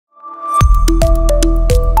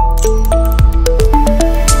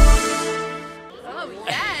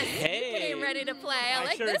play. I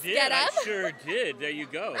like sure this did. getup. I sure did. There you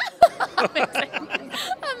go.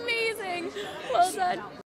 Amazing. Well done.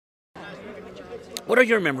 What are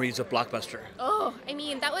your memories of Blockbuster? Oh, I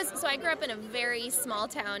mean, so I grew up in a very small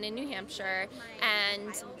town in New Hampshire,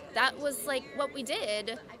 and that was like what we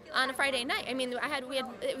did on a Friday night. I mean,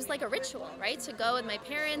 it was like a ritual, right? To go with my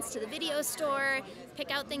parents to the video store,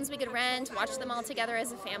 pick out things we could rent, watch them all together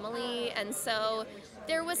as a family, and so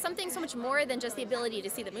there was something so much more than just the ability to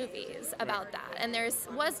see the movies about that. And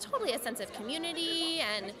was totally a sense of community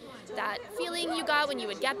and that feeling you got when you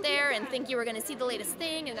would get there and think you were going to see the latest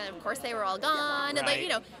thing, and then of course they were all gone.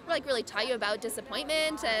 Right. And really taught you about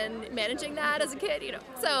disappointment and managing that as a kid,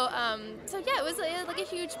 So yeah, it was like a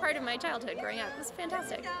huge part of my childhood growing up. It was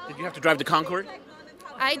fantastic. Did you have to drive to Concord?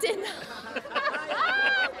 I did not.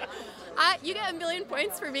 You get 1,000,000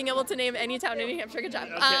 points for being able to name any town in New Hampshire. Good job.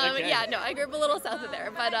 Okay. Yeah, no, I grew up a little south of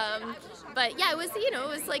there, but yeah, it was it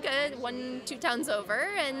was like 1-2 towns over,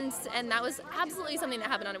 and that was absolutely something that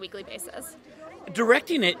happened on a weekly basis.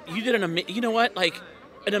 Directing it, you did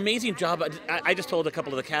an amazing job. I just told a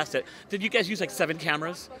couple of the cast that, did you guys use like 7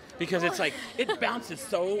 cameras? Because it's like, it bounces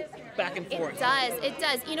so back and forth. It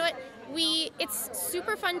does. You know what? It's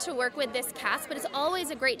super fun to work with this cast, but it's always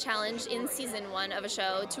a great challenge in season 1 of a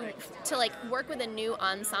show to like work with a new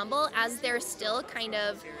ensemble as they're still kind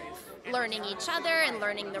of learning each other and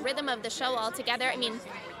learning the rhythm of the show all together. I mean,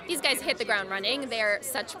 these guys hit the ground running. They're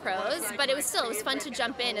such pros, but it was fun to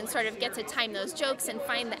jump in and sort of get to time those jokes and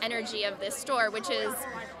find the energy of this store, which is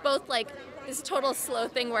both like this total slow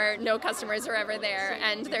thing where no customers are ever there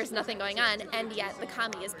and there's nothing going on, and yet the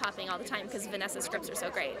comedy is popping all the time because Vanessa's scripts are so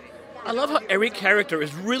great. I love how every character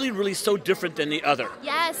is really, really so different than the other.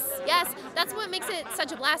 Yes. That's what makes it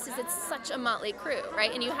such a blast, is it's such a motley crew,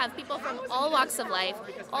 right? And you have people from all walks of life,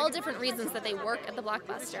 all different reasons that they work at the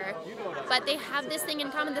Blockbuster, but they have this thing in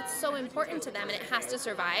common that's so important to them, and it has to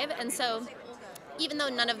survive. And so even though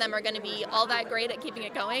none of them are going to be all that great at keeping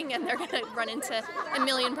it going and they're going to run into a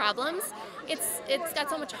million problems, it's got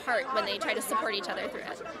so much heart when they try to support each other through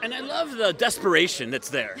it. And I love the desperation that's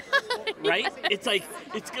there, right? Yes. It's like,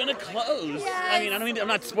 it's going to close. Yes. I mean, I'm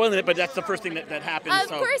not spoiling it, but that's the first thing that happens. Of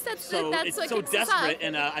course, that's it's what so kicks us desperate, off.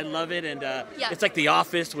 and I love it, and Yeah. It's like The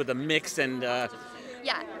Office with a mix, and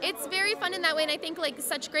yeah, it's very fun in that way, and I think like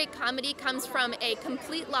such great comedy comes from a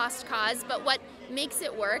complete lost cause, but what makes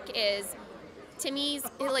it work is Timmy's,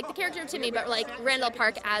 like the character of Timmy, but like Randall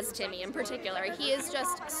Park as Timmy in particular. He is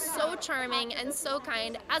just so charming and so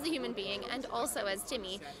kind as a human being and also as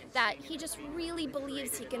Timmy that he just really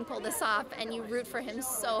believes he can pull this off, and you root for him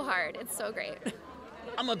so hard. It's so great.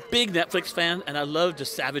 I'm a big Netflix fan, and I love the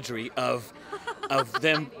savagery of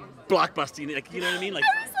them blockbusting. Like, you know what I mean? Like,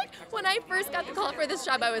 I was like, when I first got the call for this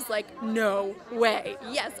job, I was like, no way.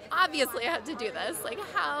 Yes, obviously I have to do this. Like,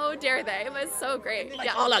 how dare they? It was so great. like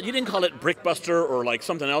Yeah. all out. You didn't call it Brickbuster or like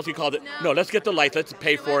something else. You called it, no, let's get the lights, let's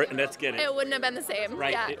pay for it, and let's get it. It wouldn't have been the same.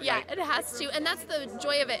 Right. Yeah, it has to. And that's the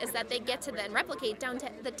joy of it, is that they get to then replicate down to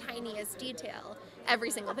the tiniest detail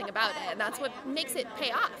every single thing about it. And that's what makes it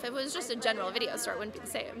pay off. If it was just a general video store, it wouldn't be the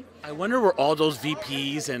same. I wonder where all those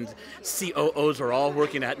VPs and COOs are all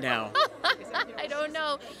working at now. I don't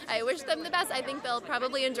know. I wish them the best. I think they'll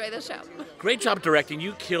probably enjoy the show. Great job directing.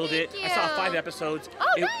 You killed it. Thank I saw you. 5 episodes. Oh,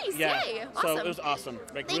 nice. Yeah. Yay. So Awesome. it was awesome.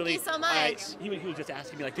 Like, Thank really, you so much. He was just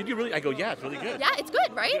asking me, like, did you really? I go, yeah, it's really good. Yeah, it's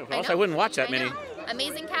good, right? Yeah, or else I wouldn't watch that I many. know.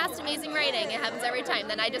 Amazing cast, amazing writing. It happens every time.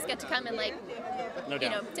 Then I just get to come and like, No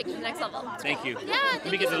doubt. take it to the next level. Thank you. Yeah, Let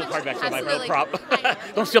me thank get you the so little card much. back for my Absolutely.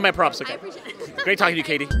 prop. Don't steal my props, okay? I appreciate it. Great talking to you,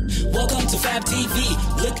 Katie. Welcome to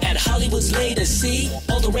FabTV. Look at Hollywood's latest. See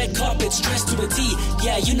all the red carpets dressed to a T.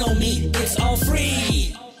 Yeah, you know me. It's all free.